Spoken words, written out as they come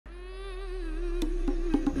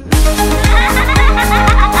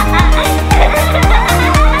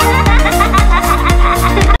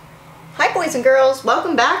boys and girls,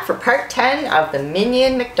 welcome back for part 10 of the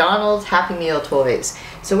Minion McDonald's Happy Meal toys.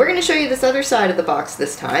 So we're going to show you this other side of the box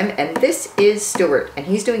this time, and this is Stuart, and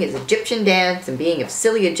he's doing his Egyptian dance and being a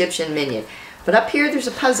silly Egyptian minion. But up here there's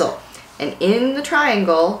a puzzle, and in the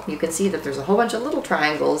triangle you can see that there's a whole bunch of little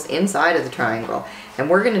triangles inside of the triangle, and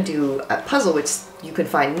we're going to do a puzzle which you can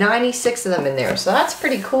find 96 of them in there, so that's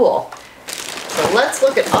pretty cool. So let's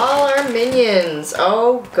look at all our minions.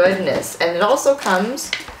 Oh goodness. And it also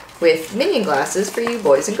comes with minion glasses for you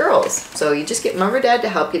boys and girls. So you just get mom or dad to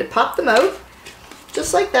help you to pop them out,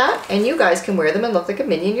 just like that, and you guys can wear them and look like a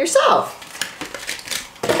minion yourself.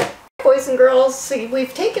 Boys and girls, see,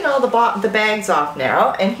 we've taken all the bags off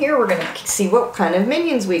now, and here we're going to see what kind of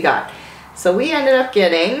minions we got. So we ended up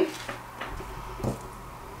getting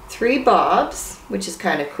 3 Bobs, which is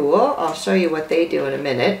kind of cool. I'll show you what they do in a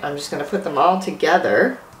minute. I'm just going to put them all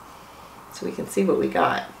together so we can see what we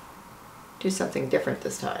got. Do something different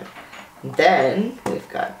this time. And then we've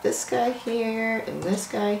got this guy here and this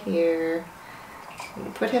guy here. We'll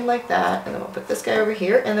put him like that, and then we'll put this guy over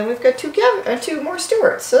here, and then we've got two more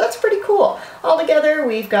Stuarts. So that's pretty cool. All together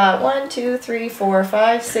we've got 1, 2, 3, 4,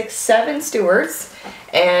 5, 6, 7 Stuarts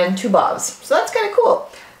and 2 Bobs. So that's kind of cool.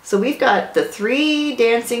 So we've got the 3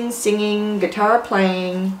 dancing, singing, guitar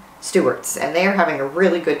playing Stuarts, and they are having a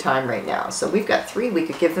really good time right now. So we've got 3. We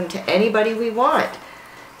could give them to anybody we want.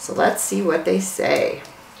 So let's see what they say.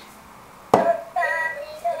 So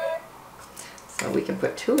we can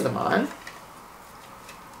put 2 of them on.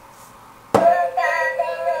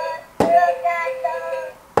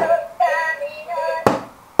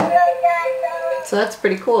 So that's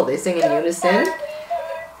pretty cool. They sing in unison.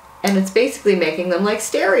 And it's basically making them like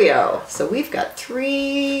stereo. So we've got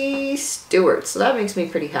 3 Stuarts. So that makes me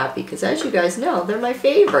pretty happy because, as you guys know, they're my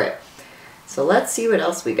favorite. So let's see what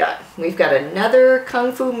else we got. We've got another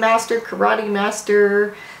Kung Fu Master, Karate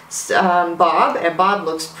Master Bob. And Bob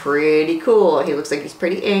looks pretty cool. He looks like he's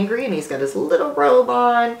pretty angry, and he's got his little robe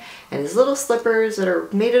on and his little slippers that are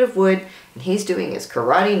made out of wood. And he's doing his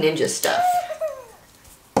karate ninja stuff.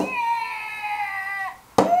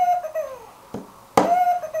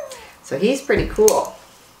 So he's pretty cool.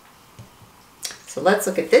 So let's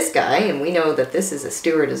look at this guy, and we know that this is a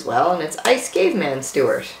Stuart as well, and it's Ice Caveman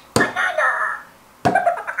Stuart.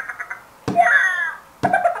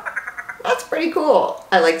 That's pretty cool.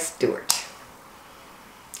 I like Stuart.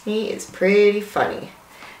 He is pretty funny.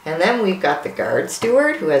 And then we've got the Guard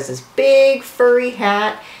Stuart, who has this big furry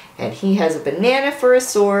hat, and he has a banana for a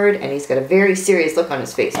sword, and he's got a very serious look on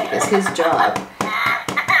his face because his job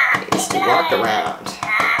is to walk around.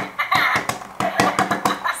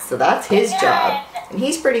 So that's his job, and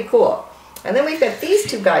he's pretty cool. And then we've got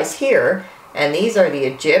these 2 guys here, and these are the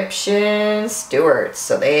Egyptian Stuarts.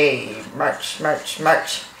 So they march, march,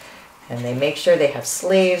 march, and they make sure they have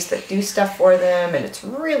slaves that do stuff for them, and it's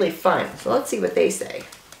really fun. So let's see what they say.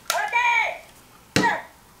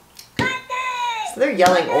 So they're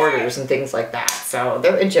yelling orders and things like that. So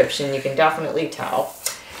they're Egyptian, you can definitely tell.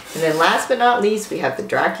 And then last but not least, we have the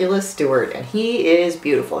Dracula Stuart, and he is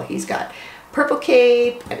beautiful. He's got purple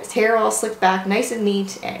cape and his hair all slicked back nice and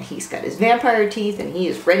neat, and he's got his vampire teeth, and he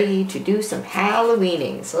is ready to do some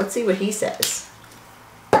Halloweening. So let's see what he says.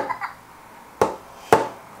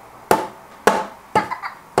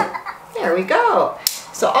 There we go.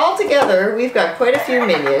 So all together we've got quite a few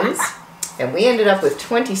minions, and we ended up with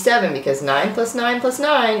 27 because 9 plus 9 plus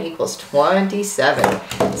 9 equals 27.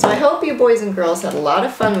 So I hope you boys and girls had a lot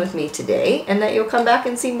of fun with me today, and that you'll come back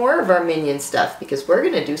and see more of our minion stuff because we're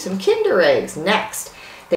going to do some Kinder Eggs next.